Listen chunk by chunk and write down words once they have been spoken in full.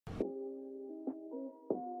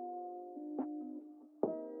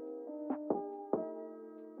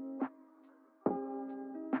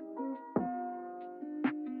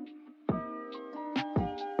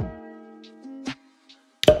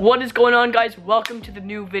What is going on, guys? Welcome to the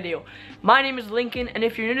new video. My name is Lincoln, and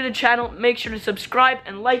if you're new to the channel, make sure to subscribe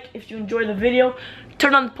and like if you enjoy the video.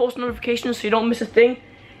 Turn on the post notifications so you don't miss a thing.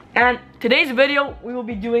 And today's video, we will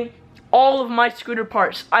be doing all of my scooter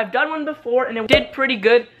parts. I've done one before and it did pretty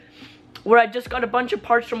good, where I just got a bunch of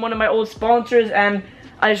parts from one of my old sponsors and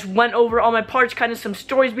I just went over all my parts, kind of some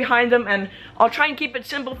stories behind them, and I'll try and keep it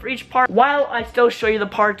simple for each part while I still show you the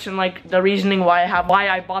parts and like the reasoning why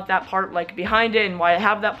I bought that part, like behind it, and why I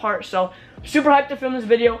have that part. So super hyped to film this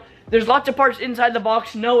video. There's lots of parts inside the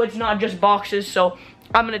box. No, it's not just boxes, so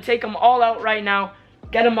I'm gonna take them all out right now,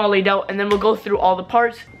 get them all laid out, and then we'll go through all the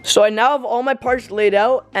parts. So I now have all my parts laid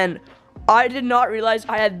out, and I did not realize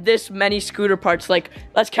I had this many scooter parts. Like,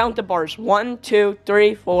 let's count the bars. 1, 2,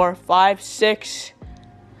 3, 4, 5, 6,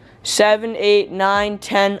 7, 8, 9,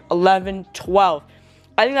 10, 11, 12.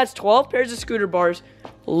 I think that's 12 pairs of scooter bars.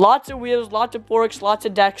 Lots of wheels, lots of forks, lots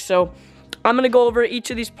of decks. So I'm going to go over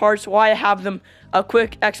each of these parts, why I have them, a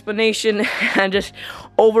quick explanation, and just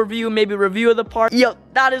overview, maybe review of the part. Yo,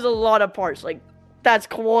 that is a lot of parts. Like, that's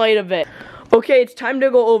quite a bit. Okay, it's time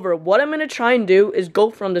to go over. What I'm going to try and do is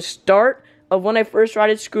go from the start of when I first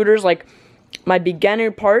ride scooters, like my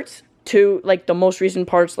beginner parts, to like the most recent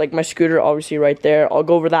parts, like my scooter, obviously right there. I'll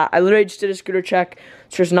go over that. I literally just did a scooter check,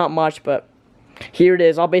 so there's not much, but here it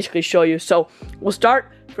is. I'll basically show you. So we'll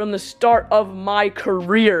start from the start of my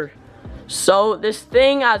career. So this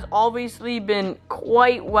thing has obviously been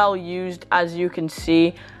quite well used, as you can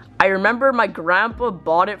see. I remember my grandpa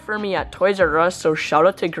bought it for me at Toys R Us, so shout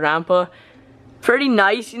out to grandpa. Pretty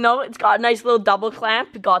nice, you know. It's got a nice little double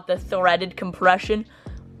clamp. Got the threaded compression.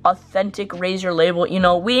 Authentic razor label. You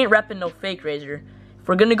know, we ain't repping no fake razor. If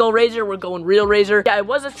we're gonna go razor, we're going real razor. Yeah, it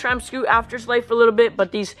was a tramp scoot after Slay for a little bit,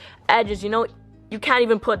 but these edges, you know, you can't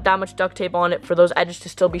even put that much duct tape on it for those edges to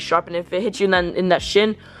still be sharp, and if it hits you in that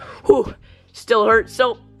shin, whew, still hurts.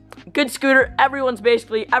 So good scooter. Everyone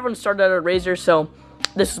started at a razor, so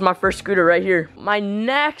this is my first scooter right here. My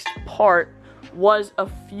next part was a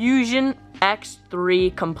Fuzion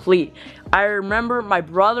X3 Complete. I remember my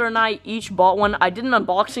brother and I each bought one. I did an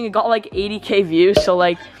unboxing. It got like 80K views, so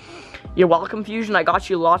like, you're welcome, Fuzion. I got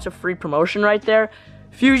you lots of free promotion right there.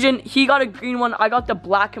 Fuzion, he got a green one. I got the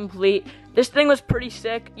black Complete. This thing was pretty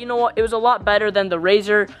sick. You know what? It was a lot better than the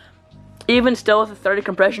razor. Even still with the 30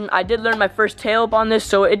 compression, I did learn my first tail up on this,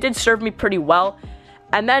 so it did serve me pretty well.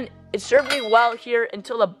 And then it served me well here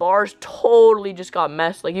until the bars totally just got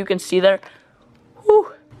messed. Like you can see there.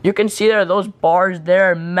 Whew. You can see there, those bars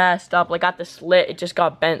there are messed up. Like at the slit, it just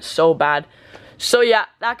got bent so bad. So yeah,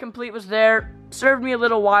 that Complete was there. Served me a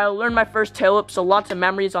little while. Learned my first tail whip, so lots of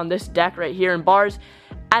memories on this deck right here in bars.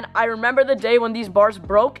 And I remember the day when these bars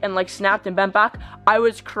broke and like snapped and bent back. I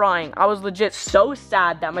was crying. I was legit so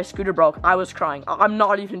sad that my scooter broke. I was crying. I'm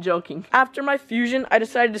not even joking. After my Fuzion, I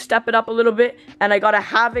decided to step it up a little bit, and I got a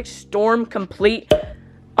Havoc Storm Complete.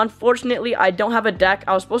 Unfortunately, I don't have a deck.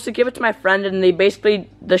 I was supposed to give it to my friend, and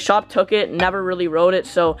the shop took it, never really rode it.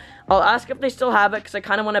 So I'll ask if they still have it, because I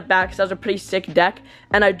kind of want it back, because that was a pretty sick deck.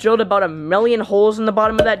 And I drilled about 1,000,000 holes in the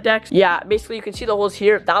bottom of that deck. Yeah, basically you can see the holes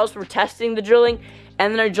here. That was for testing the drilling.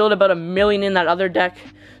 And then I drilled about 1,000,000 in that other deck.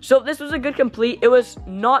 So this was a good Complete. It was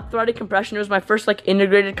not threaded compression. It was my first like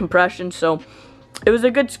integrated compression. So it was a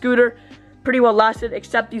good scooter. Pretty well lasted,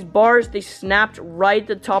 except these bars, they snapped right at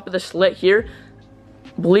the top of the slit here.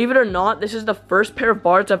 Believe it or not, this is the first pair of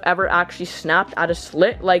bars I've ever actually snapped at a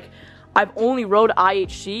slit. Like, I've only rode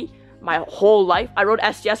IHC my whole life. I rode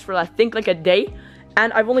STS for I think like a day,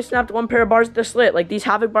 and I've only snapped one pair of bars at the slit. Like these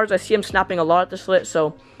Havoc bars, I see them snapping a lot at the slit,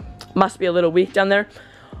 so must be a little weak down there.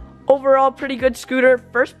 Overall, pretty good scooter.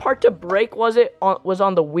 First part to break was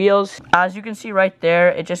on the wheels. As you can see right there,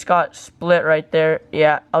 it just got split right there.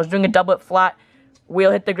 Yeah, I was doing a double flat.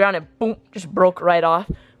 Wheel hit the ground and boom, just broke right off,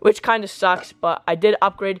 which kind of sucks, but I did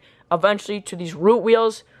upgrade eventually to these root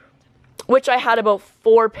wheels, which I had about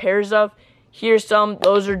 4 pairs of. Here's some.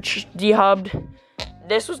 Those are dehubbed.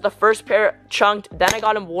 This was the first pair chunked. Then I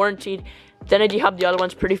got them warranted. Then I dehubbed the other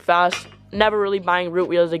ones pretty fast. Never really buying root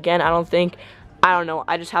wheels again, I don't think. I don't know.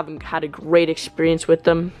 I just haven't had a great experience with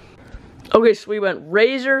them. Okay, so we went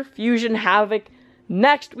Razor, Fuzion, Havoc.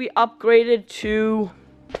 Next, we upgraded to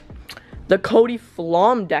the Cody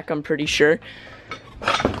Flom deck, I'm pretty sure.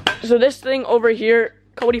 So this thing over here,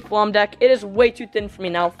 Cody Flom deck, it is way too thin for me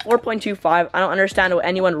now. 4.25. I don't understand how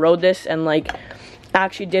anyone rode this and like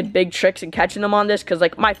actually did big tricks in catching them on this, because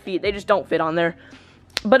like my feet, they just don't fit on there.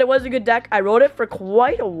 But it was a good deck. I rode it for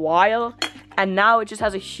quite a while, and now it just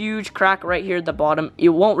has a huge crack right here at the bottom.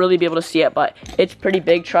 You won't really be able to see it, but it's pretty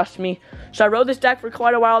big, trust me. So I rode this deck for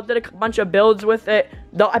quite a while, did a bunch of builds with it.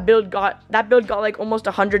 That build got like almost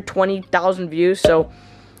 120,000 views, so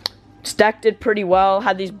This deck did pretty well.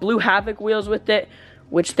 Had these blue Havoc wheels with it,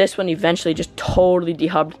 which this one eventually just totally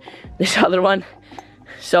dehubbed this other one.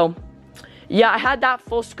 So yeah, I had that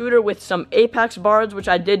full scooter with some Apex bars, which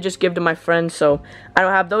I did just give to my friends, so I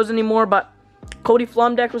don't have those anymore. But Cody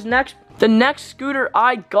Flom deck was next. The next scooter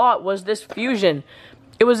I got was this Fuzion.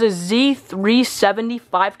 It was a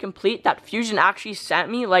Z375 complete that Fuzion actually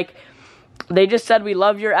sent me. Like, they just said, we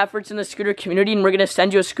love your efforts in the scooter community and we're gonna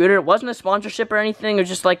send you a scooter. It wasn't a sponsorship or anything. It was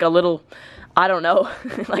just like a little, I don't know,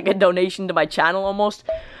 like a donation to my channel almost.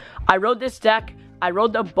 I rode this deck. I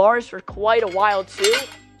rode the bars for quite a while too.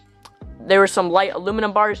 There were some light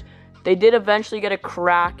aluminum bars. They did eventually get a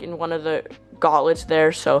crack in one of the gauntlets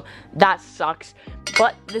there, so that sucks.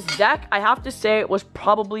 But this deck, I have to say, was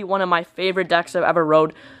probably one of my favorite decks I've ever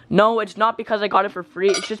rode. No, it's not because I got it for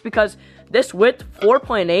free. It's just because this width,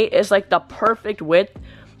 4.8, is like the perfect width.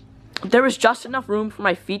 There was just enough room for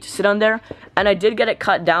my feet to sit on there, and I did get it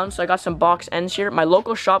cut down, so I got some box ends here. My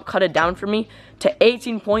local shop cut it down for me to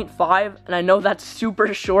 18.5, and I know that's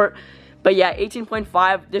super short, but yeah,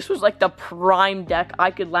 18.5, this was like the prime deck.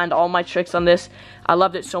 I could land all my tricks on this. I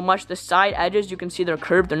loved it so much. The side edges, you can see they're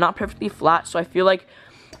curved. They're not perfectly flat, so I feel like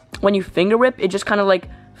when you finger whip, it just kind of like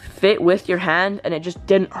fit with your hand, and it just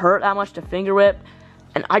didn't hurt that much to finger whip.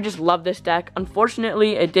 And I just love this deck.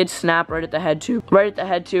 Unfortunately, it did snap right at the head tube. Right at the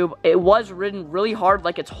head tube. It was ridden really hard,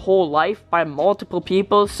 like its whole life, by multiple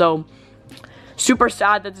people, so super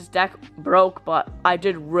sad that this deck broke, but I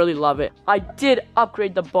did really love it. I did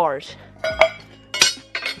upgrade the bars.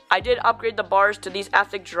 I did upgrade the bars to these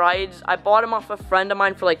Ethic Dryades. I bought them off a friend of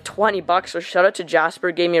mine for like 20 bucks, so shout out to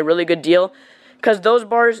Jasper, gave me a really good deal. Because those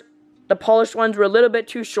bars, the polished ones, were a little bit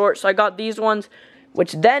too short, so I got these ones,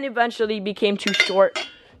 which then eventually became too short.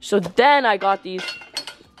 So then I got these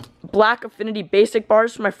Black Affinity basic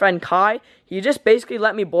bars from my friend Kai. He just basically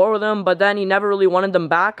let me borrow them, but then he never really wanted them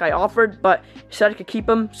back. I offered, but he said I could keep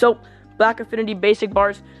them. So Black Affinity basic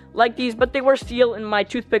bars like these, but they were steel, and my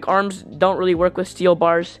toothpick arms don't really work with steel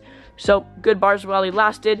bars. So good bars while they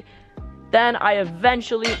lasted. Then I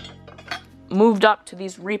eventually moved up to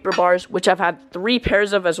these Reaper bars, which I've had 3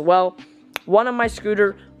 pairs of as well. One on my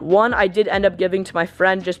scooter, one I did end up giving to my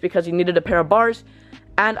friend just because he needed a pair of bars.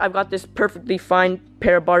 And I've got this perfectly fine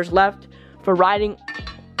pair of bars left for riding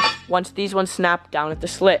once these ones snap down at the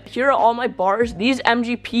slit. Here are all my bars. These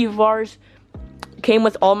MGP bars came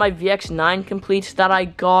with all my VX9 completes that I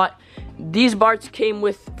got. These bars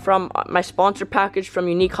came from my sponsor package from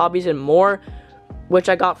Unique Hobbies and More, which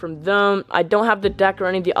I got from them. I don't have the deck or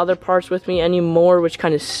any of the other parts with me anymore, which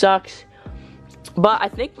kind of sucks. But I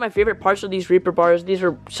think my favorite parts of these Reaper bars, these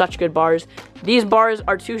are such good bars. These bars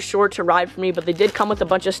are too short to ride for me, but they did come with a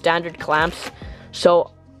bunch of standard clamps.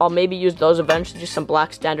 So I'll maybe use those eventually, just some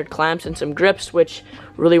black standard clamps and some grips, which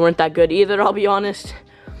really weren't that good either, I'll be honest.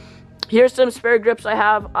 Here's some spare grips I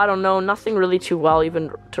have. I don't know, nothing really too well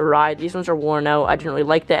even to ride. These ones are worn out. I didn't really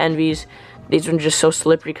like the Envies. These ones are just so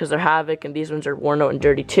slippery because they're Havoc, and these ones are worn out and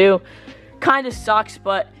dirty too. Kind of sucks,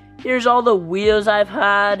 but here's all the wheels I've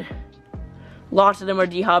had. Lots of them are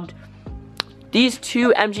dehubbed. These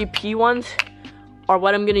 2 MGP ones are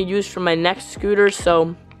what I'm going to use for my next scooter,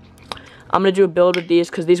 so I'm going to do a build with these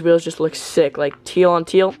because these wheels just look sick, like teal on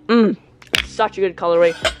teal. Such a good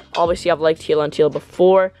colorway. Obviously, I've liked teal on teal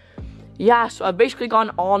before. Yeah, so I've basically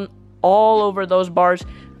gone on all over those bars.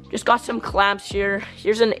 Just got some clamps here.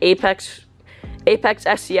 Here's an Apex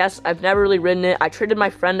SCS. I've never really ridden it. I traded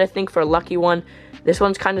my friend, I think, for a lucky one. This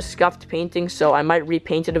one's kind of scuffed painting, so I might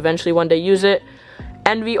repaint it eventually one day, use it.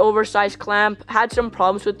 Envy oversized clamp. Had some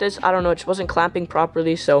problems with this. I don't know, it just wasn't clamping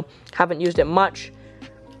properly, so haven't used it much.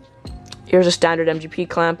 Here's a standard MGP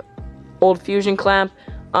clamp. Old Fuzion clamp.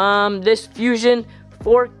 This Fuzion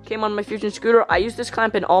fork came on my Fuzion scooter. I used this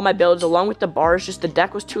clamp in all my builds along with the bars. Just the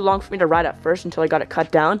deck was too long for me to ride at first until I got it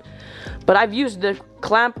cut down. But I've used the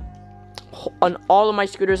clamp on all of my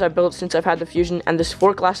scooters I've built since I've had the Fuzion, and this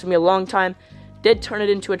fork lasted me a long time. Did turn it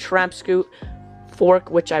into a Tramp Scoot fork,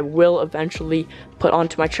 which I will eventually put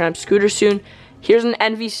onto my Tramp scooter soon. Here's an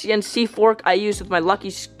NVCNC fork I used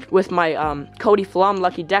with my Cody Flom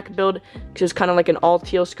Lucky Deck build, because it's kind of like an all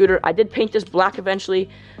teal scooter. I did paint this black eventually.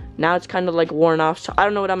 Now it's kind of like worn off, so I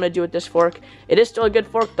don't know what I'm going to do with this fork. It is still a good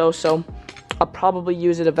fork though, so I'll probably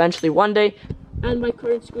use it eventually one day. And my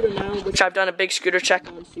current scooter now, which I've done a big scooter check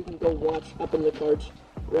on, so you can go watch up in the cards,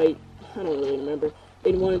 right, I don't really remember,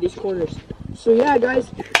 in one of these corners. So yeah,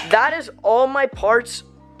 guys, that is all my parts,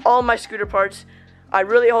 all my scooter parts. I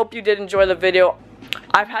really hope you did enjoy the video.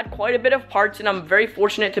 I've had quite a bit of parts, and I'm very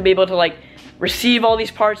fortunate to be able to like receive all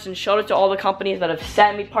these parts, and shout out to all the companies that have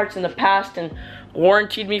sent me parts in the past and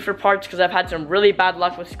warranted me for parts, because I've had some really bad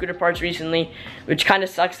luck with scooter parts recently, which kind of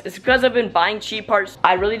sucks. It's because I've been buying cheap parts.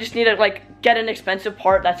 I really just need to like get an expensive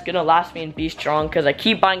part that's gonna last me and be strong, because I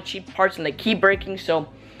keep buying cheap parts and they keep breaking. So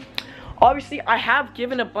obviously I have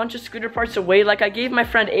given a bunch of scooter parts away. Like I gave my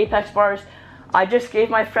friend Apex bars. I just gave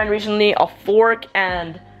my friend recently a fork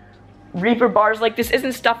and Reaper bars. Like, this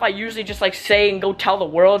isn't stuff I usually just like say and go tell the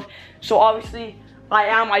world. So obviously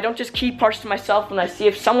I don't just keep parts to myself. When I see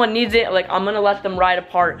if someone needs it, like, I'm gonna let them ride a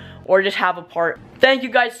part or just have a part. Thank you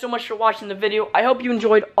guys so much for watching the video. I hope you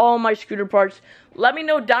enjoyed all my scooter parts. Let me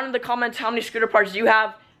know down in the comments how many scooter parts you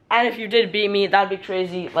have, and if you did beat me, that'd be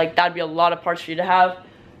crazy. Like, that'd be a lot of parts for you to have.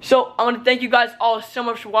 So I want to thank you guys all so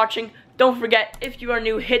much for watching. Don't forget, if you are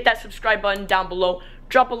new, hit that subscribe button down below,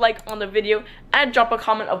 drop a like on the video, and drop a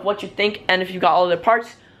comment of what you think, and if you got all the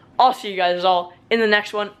parts. I'll see you guys all in the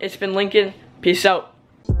next one. It's been Lincoln. Peace out.